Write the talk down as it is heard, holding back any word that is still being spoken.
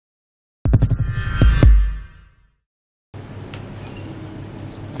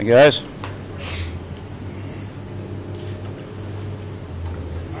Hey guys. All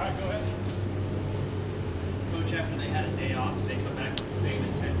right, go ahead. Coach, after they had a day off, did they come back with the same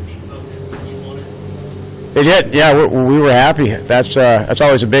intensity and focus that you wanted? They did, yeah. We were happy. That's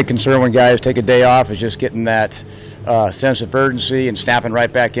always a big concern when guys take a day off, is just getting that sense of urgency and snapping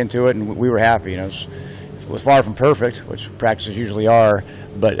right back into it. And we were happy. You know, it was far from perfect, which practices usually are,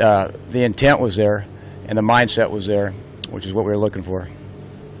 but the intent was there and the mindset was there, which is what we were looking for.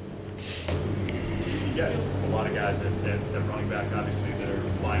 You got a lot of guys at running back, obviously, that are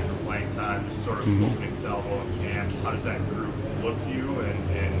vying for playing time, just sort of opening salvo in camp. How does that group look to you,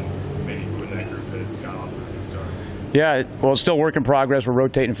 and maybe who in that group has got off to a good start? Yeah, well, it's still work in progress. We're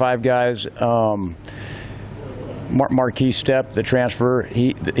rotating 5 guys. Marquis Step, the transfer,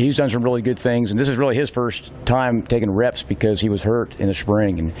 he's done some really good things, and this is really his first time taking reps because he was hurt in the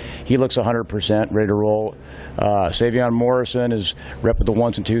spring, and he looks 100% ready to roll. Savion Morrison is rep with the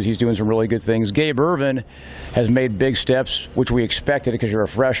 1s and 2s. He's doing some really good things. Gabe Irvin has made big steps, which we expected because you're a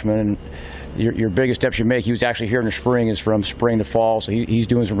freshman, and your biggest steps you make, he was actually here in the spring, is from spring to fall, so he's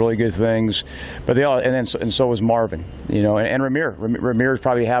doing some really good things. But they all, and so was Marvin, you know, and Ramir's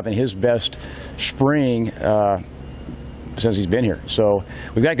probably having his best spring since he's been here. So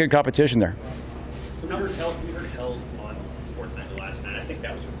we've got good competition there. We heard Held on Sportsnet last night. I think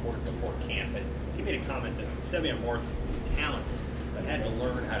that was reported before camp, and he made a comment that Savion Morrison was talented, but had to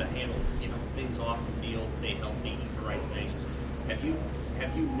learn how to handle, you know, things off the field, stay healthy, eat the right things. Have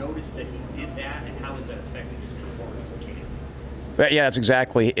you noticed that he did that, and how has that affected his performance in camp? Yeah, that's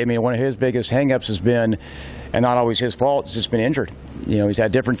exactly. I mean, one of his biggest hang-ups has been, and not always his fault, it's just been injured. You know, he's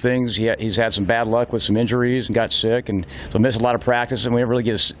had different things. He's had some bad luck with some injuries and got sick, and so missed a lot of practice, and we never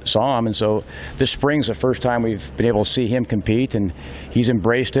really saw him. And so this spring's the first time we've been able to see him compete, and he's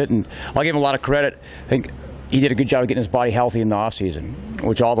embraced it. And I'll give him a lot of credit. I think he did a good job of getting his body healthy in the offseason,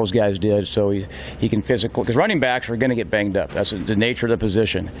 which all those guys did, so he can physically, because running backs are going to get banged up. That's the nature of the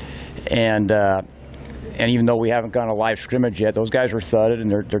position. And even though we haven't gone a live scrimmage yet, those guys are thudded,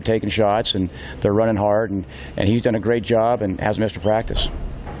 and they're taking shots, and they're running hard, and he's done a great job and hasn't missed a practice.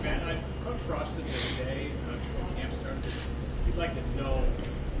 Man, Coach Frost said the other day before camp started, he'd like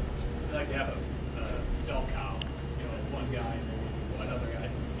to have a bell cow, you know, one guy and then one other guy.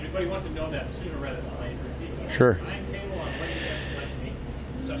 Anybody wants to know that sooner rather than later. Sure. Timetable on when you guys like make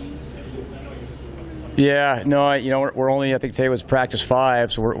such decisions. I know you're just. Yeah, no, you know, we're only, I think today was practice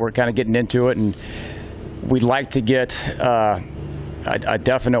 5, so we're kind of getting into it, and we'd like to get a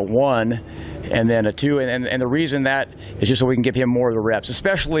definite 1 and then a 2, and the reason that is just so we can give him more of the reps,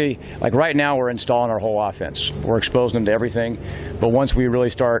 especially like right now we're installing our whole offense. We're exposing him to everything, but once we really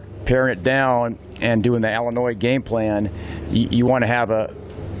start paring it down and doing the Illinois game plan, you want to have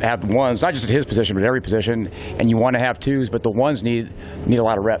 1s, not just at his position, but every position, and you want to have 2s, but the 1s need a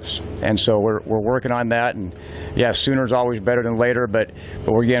lot of reps, and so we're working on that. And yeah, sooner is always better than later, but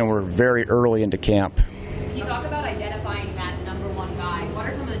we're very early into camp. You talk about identifying that number 1 guy. What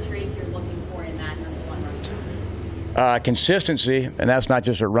are some of the traits you're looking for in that number 1 running back? Consistency, and that's not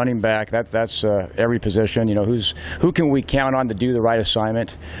just a running back. That's every position. You know, who can we count on to do the right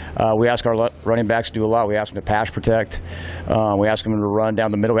assignment? We ask our running backs to do a lot. We ask them to pass protect. We ask them to run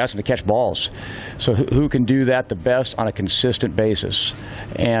down the middle. We ask them to catch balls. So who can do that the best on a consistent basis?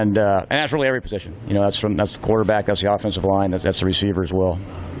 And that's really every position. You know, that's the quarterback. That's the offensive line. That's the receiver as well.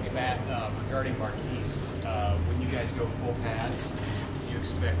 Hey, Matt, regarding Marquis, when you guys go full pads, do you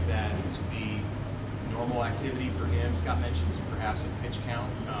expect that to be normal activity for him? Scott mentioned perhaps a pitch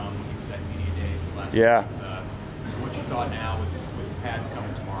count. He was at media days last week. So what's your thought now with pads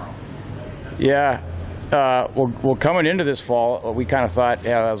coming tomorrow? Yeah. Well, coming into this fall, we kind of thought,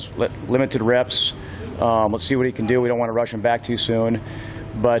 limited reps. Let's see what he can do. We don't want to rush him back too soon,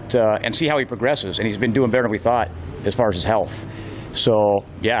 but and see how he progresses. And he's been doing better than we thought as far as his health. So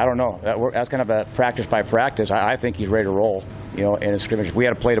yeah, I don't know. That's kind of a practice by practice. I think he's ready to roll. You know, in a scrimmage. If we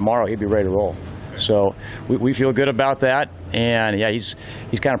had to play tomorrow, he'd be ready to roll. So we feel good about that. And yeah, he's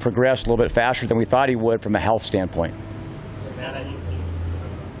kind of progressed a little bit faster than we thought he would from a health standpoint. Matt, I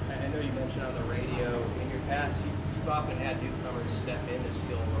know you mentioned on the radio in your past you've often had newcomers step into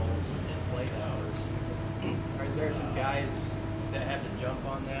skill roles and play that first season. Are there some guys that have to jump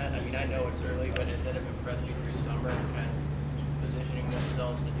on that? I mean, I know it's early, but that have impressed you through summer and kind of positioning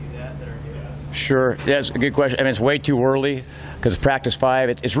themselves to do that? that are new? Sure. Yeah, it's a good question. I mean, it's way too early because practice 5.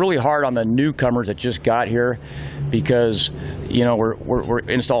 It's really hard on the newcomers that just got here because, you know, we're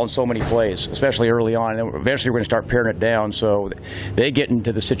installing so many plays, especially early on. And eventually we're going to start paring it down. So they get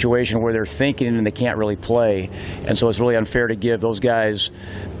into the situation where they're thinking and they can't really play. And so it's really unfair to give those guys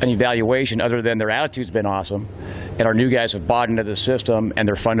an evaluation other than their attitude's been awesome. And our new guys have bought into the system and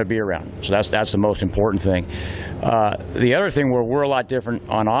they're fun to be around. So that's the most important thing. The other thing where we're a lot different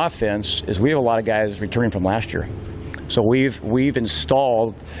on offense is we have a lot of guys returning from last year. So we've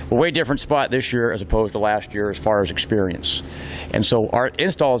installed a way different spot this year as opposed to last year as far as experience. And so our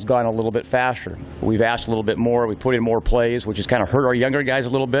install has gone a little bit faster. We've asked a little bit more. We put in more plays, which has kind of hurt our younger guys a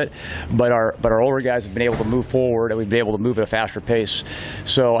little bit. But our older guys have been able to move forward, and we've been able to move at a faster pace.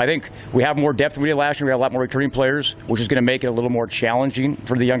 So I think we have more depth than we did last year. We have a lot more returning players, which is going to make it a little more challenging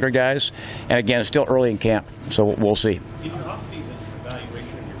for the younger guys. And again, it's still early in camp, so we'll see. In your off-season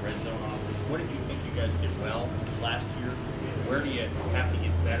evaluation of your red zone offense, what did you think you guys did well last year? Where do you have to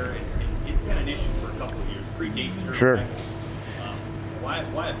get better? And it's been an issue for a couple of years. Predates your Sure.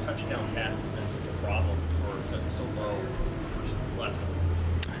 Why have touchdown passes been such a problem or so low for the last couple of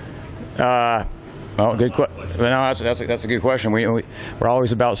years? Well, good question. No, that's a good question. We're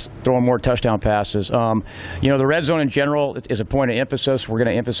always about throwing more touchdown passes. You know, the red zone in general is a point of emphasis. We're going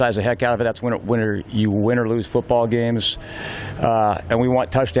to emphasize the heck out of it. That's when you win or lose football games, and we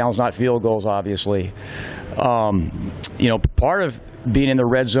want touchdowns, not field goals, obviously. You know, part of being in the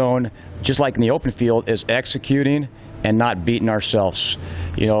red zone, just like in the open field, is executing and not beating ourselves.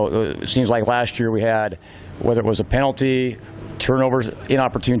 You know, it seems like last year we had, whether it was a penalty, turnovers,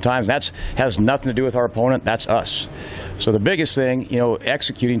 inopportune times, that has nothing to do with our opponent. That's us. So the biggest thing, you know,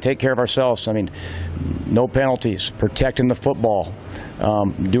 executing, take care of ourselves. I mean, no penalties, protecting the football,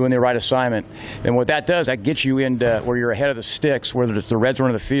 doing the right assignment. And what that does, that gets you into where you're ahead of the sticks, whether it's the red zone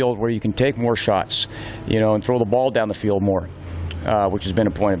of the field, where you can take more shots, you know, and throw the ball down the field more, which has been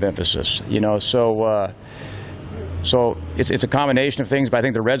a point of emphasis. You know, so it's a combination of things, but I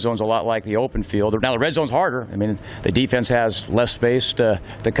think the red zone's a lot like the open field. Now, the red zone's harder. I mean, the defense has less space to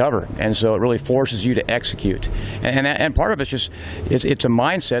cover, and so it really forces you to execute. And part of it's just it's a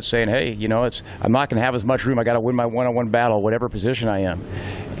mindset saying, hey, you know, I'm not going to have as much room. I got to win my one-on-one battle, whatever position I am,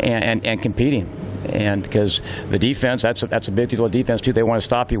 and competing. And because the defense, that's a big deal of defense too. They want to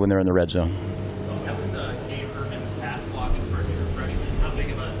stop you when they're in the red zone. That was Gabe Irvin's pass blocking for a true freshman. How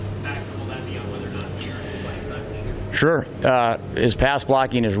big of a factor will that be on whether or not he earns playing time this year? Sure. His pass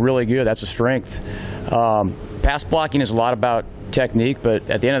blocking is really good. That's a strength. Pass blocking is a lot about technique, but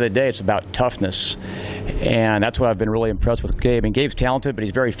at the end of the day, it's about toughness. And that's what I've been really impressed with Gabe. And Gabe's talented, but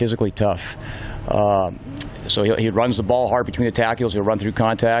he's very physically tough. So he runs the ball hard between the tackles. He'll run through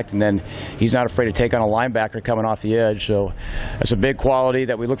contact, and then he's not afraid to take on a linebacker coming off the edge. So that's a big quality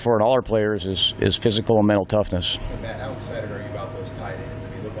that we look for in all our players is physical and mental toughness. Matt, how excited are you about those tight ends?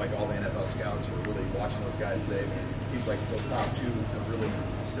 I mean, look like all the NFL scouts were really watching those guys today. I mean, it seems like those top two have really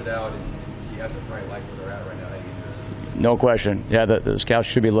stood out, and you have to probably like where they're at right now. No question. Yeah, the scouts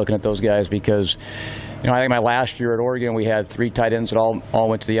should be looking at those guys because, you know, I think my last year at Oregon we had 3 tight ends that all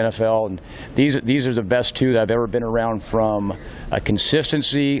went to the NFL, and these are the best 2 that I've ever been around from a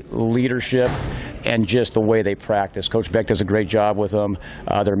consistency, leadership, and just the way they practice. Coach Beck does a great job with them.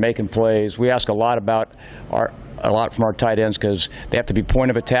 They're making plays. We ask a lot from our tight ends because they have to be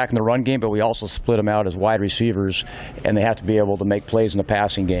point of attack in the run game, but we also split them out as wide receivers, and they have to be able to make plays in the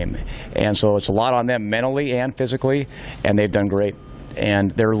passing game. And so it's a lot on them mentally and physically, and they've done great.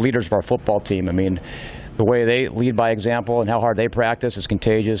 And they're leaders of our football team. I mean, the way they lead by example and how hard they practice is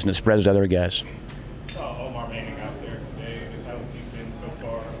contagious, and it spreads to other guys. Omar Manning out there today. Just how has he been so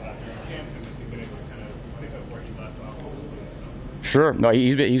far out there in camp, and has he been able to kind of pick up where he left off? Sure. No,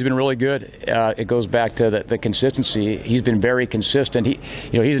 he's been really good. It goes back to the consistency. He's been very consistent.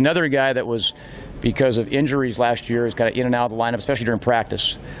 He's another guy that was, because of injuries last year, is kind of in and out of the lineup, especially during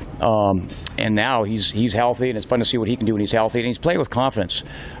practice. And now he's healthy, and it's fun to see what he can do when he's healthy. And he's playing with confidence.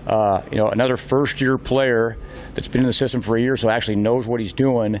 Another first-year player that's been in the system for a year, so actually knows what he's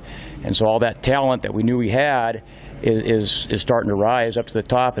doing. And so all that talent that we knew he had is starting to rise up to the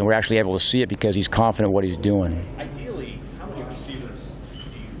top, and we're actually able to see it because he's confident in what he's doing. Ideally, how many receivers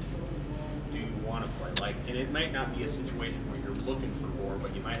do you want to play? Like, and it might not be a situation where you're looking for more,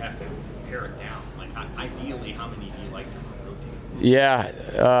 but you might have to pare it down. Like, ideally, how many do you like to rotate?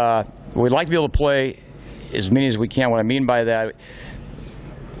 Yeah, we'd like to be able to play as many as we can. What I mean by that,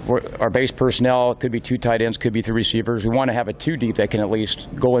 our base personnel could be 2 tight ends, could be 3 receivers. We want to have a 2 deep that can at least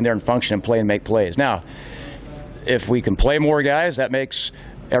go in there and function and play and make plays. Now, if we can play more guys, that makes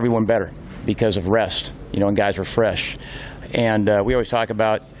everyone better because of rest, and guys are fresh. And we always talk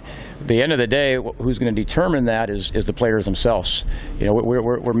about, the end of the day, who's going to determine that is the players themselves. You know,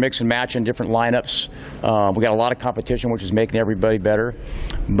 we're mix and matching different lineups. We got a lot of competition, which is making everybody better.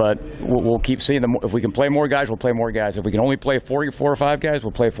 But we'll keep seeing them. If we can play more guys, we'll play more guys. If we can only play four or five guys,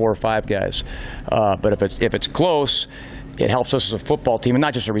 we'll play 4 or 5 guys. But if it's close, it helps us as a football team, and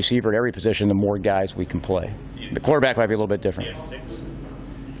not just a receiver at every position. The more guys we can play, the quarterback might be a little bit different. You have 6.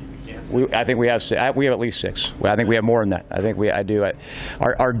 I think we have at least 6. I think we have more than that. I do.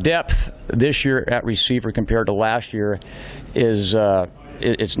 Our depth this year at receiver compared to last year is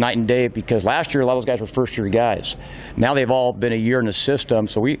it's night and day, because last year a lot of those guys were first-year guys. Now they've all been a year in the system,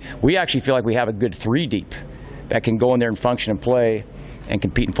 so we actually feel like we have a good 3 deep that can go in there and function and play and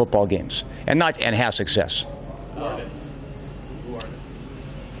compete in football games and have success.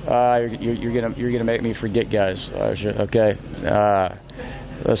 You're gonna make me forget guys. Okay.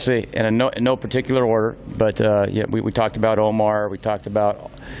 Let's see, in no particular order, but yeah, we talked about Omar. We talked about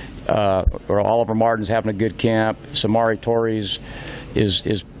Oliver Martin's having a good camp. Samari Torres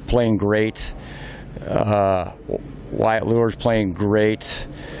is playing great. Wyatt Lure's playing great.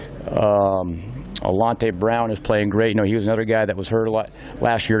 Alante Brown is playing great. You know, he was another guy that was hurt a lot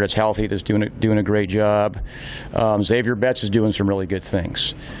last year that's healthy, that's doing a great job. Xavier Betts is doing some really good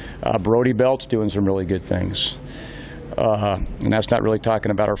things. Brody Belt's doing some really good things. And that's not really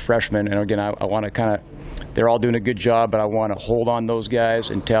talking about our freshmen. And again, I want to kind of, they're all doing a good job, but I want to hold on those guys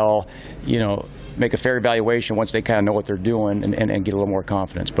until, you know, make a fair evaluation once they kind of know what they're doing and get a little more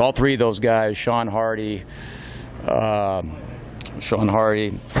confidence. But all 3 of those guys, Sean Hardy,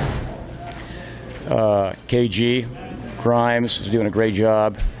 KG, Grimes is doing a great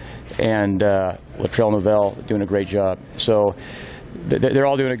job, and Latrell Novell doing a great job. So they're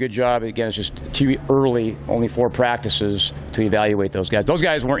all doing a good job. Again, it's just too early, only 4 practices to evaluate those guys. Those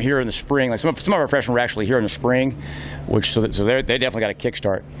guys weren't here in the spring. Like some of our freshmen were actually here in the spring, so they definitely got a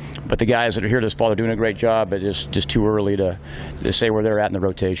kickstart. But the guys that are here this fall are doing a great job, but it's just too early to say where they're at in the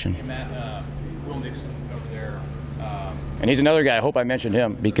rotation. Hey, Matt, Will Nixon over there. And he's another guy. I hope I mentioned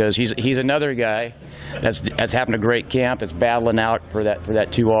him, because he's another guy that's having a great camp, that's battling out for that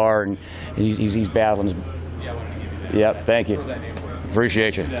 2R, and he's battling. Yeah, I wanted to give you that. Yep, thank you.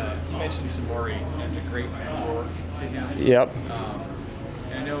 Appreciate you. You mentioned Samori as a great mentor to him. Yep.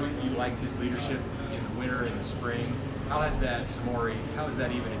 And I know you liked his leadership in the winter and the spring. How has that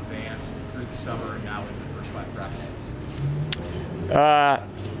even advanced through the summer and now into the first 5 practices?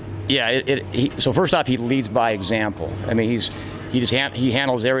 Yeah. So first off, he leads by example. I mean, he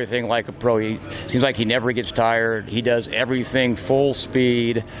handles everything like a pro. He seems like he never gets tired. He does everything full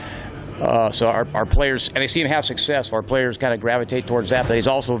speed. So our players, and they see him have success, so our players kind of gravitate towards that. But he's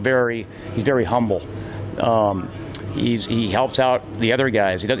also very humble. He helps out the other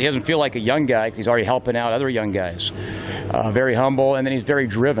guys. He doesn't feel like a young guy because he's already helping out other young guys. Very humble, and then he's very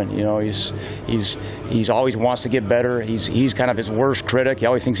driven. You know, he's always wants to get better. He's kind of his worst critic. He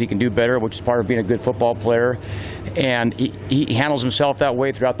always thinks he can do better, which is part of being a good football player. And he handles himself that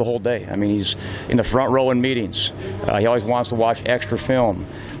way throughout the whole day. I mean, he's in the front row in meetings. He always wants to watch extra film.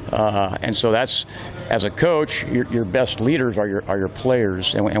 And so that's, as a coach, your best leaders are your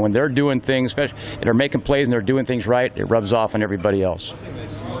players, and when they're doing things, especially and they're making plays and they're doing things right, it rubs off on everybody else. Something that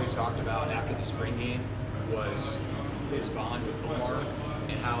Samori talked about after the spring game was his bond with Omar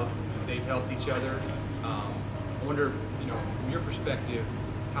and how they've helped each other. I wonder, you know, from your perspective,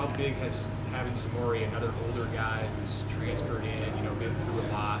 how big has having Samori, another older guy who's transferred in, you know, been through a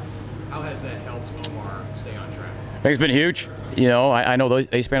lot, how has that helped Omar stay on track? I think it's been huge. You know, I know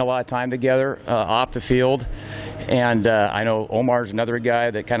they spend a lot of time together off the field, and I know Omar's another guy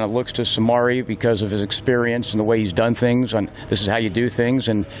that kind of looks to Samari because of his experience and the way he's done things, and this is how you do things,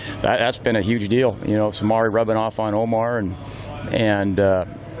 and that's been a huge deal. You know, Samari rubbing off on Omar, and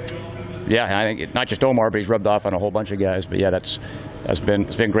yeah, I think not just Omar, but he's rubbed off on a whole bunch of guys. But yeah, it's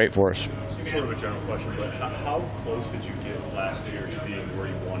been great for us. It's sort of a general question, but how close did you get last year to being where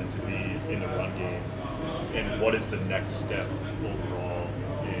you wanted to be in the run game? And what is the next step overall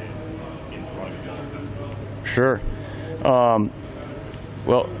in running the offense? Sure.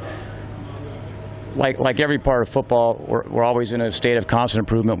 Well, like every part of football, we're always in a state of constant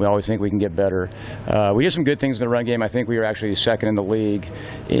improvement. We always think we can get better. We did some good things in the run game. I think we were actually second in the league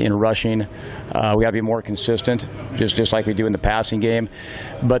in rushing. We got to be more consistent, just like we do in the passing game.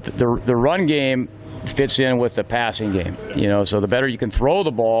 With the run game fits in with the passing game. You know, so the better you can throw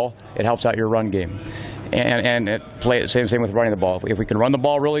the ball, it helps out your run game. And same with running the ball. If we can run the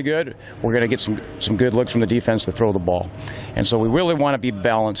ball really good, we're going to get some good looks from the defense to throw the ball. And so we really want to be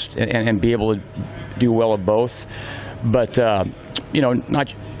balanced and be able to do well at both. But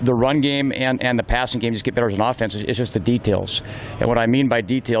not the run game and the passing game just get better as an offense. It's just the details. And what I mean by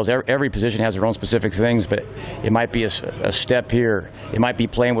details, every position has their own specific things, but it might be a step here. It might be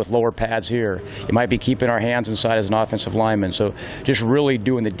playing with lower pads here. It might be keeping our hands inside as an offensive lineman. So just really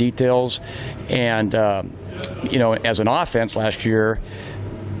doing the details. And, as an offense last year,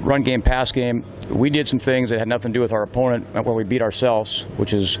 run game, pass game, we did some things that had nothing to do with our opponent where we beat ourselves,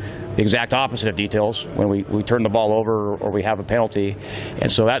 which is the exact opposite of details when we turn the ball over or we have a penalty.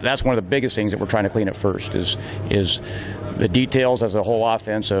 And so that's one of the biggest things that we're trying to clean up first is the details as a whole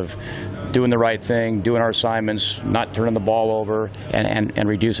offense of doing the right thing, doing our assignments, not turning the ball over, and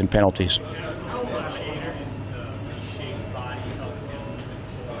reducing penalties. How much Adrian's reshaped body helped him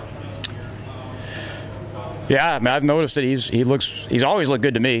this year? Yeah, I mean, I've noticed that he's always looked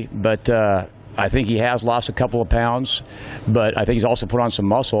good to me, but I think he has lost a couple of pounds, but I think he's also put on some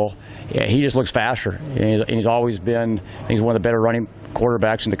muscle. Yeah, he just looks faster. And he's always been, I think he's one of the better running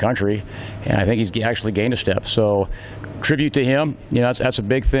quarterbacks in the country, and I think he's actually gained a step. So tribute to him. That's a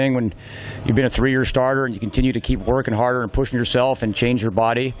big thing when you've been a 3-year starter and you continue to keep working harder and pushing yourself and change your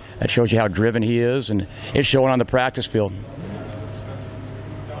body. That shows you how driven he is, and it's showing on the practice field.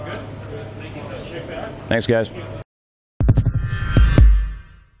 Thank you. Thanks, guys.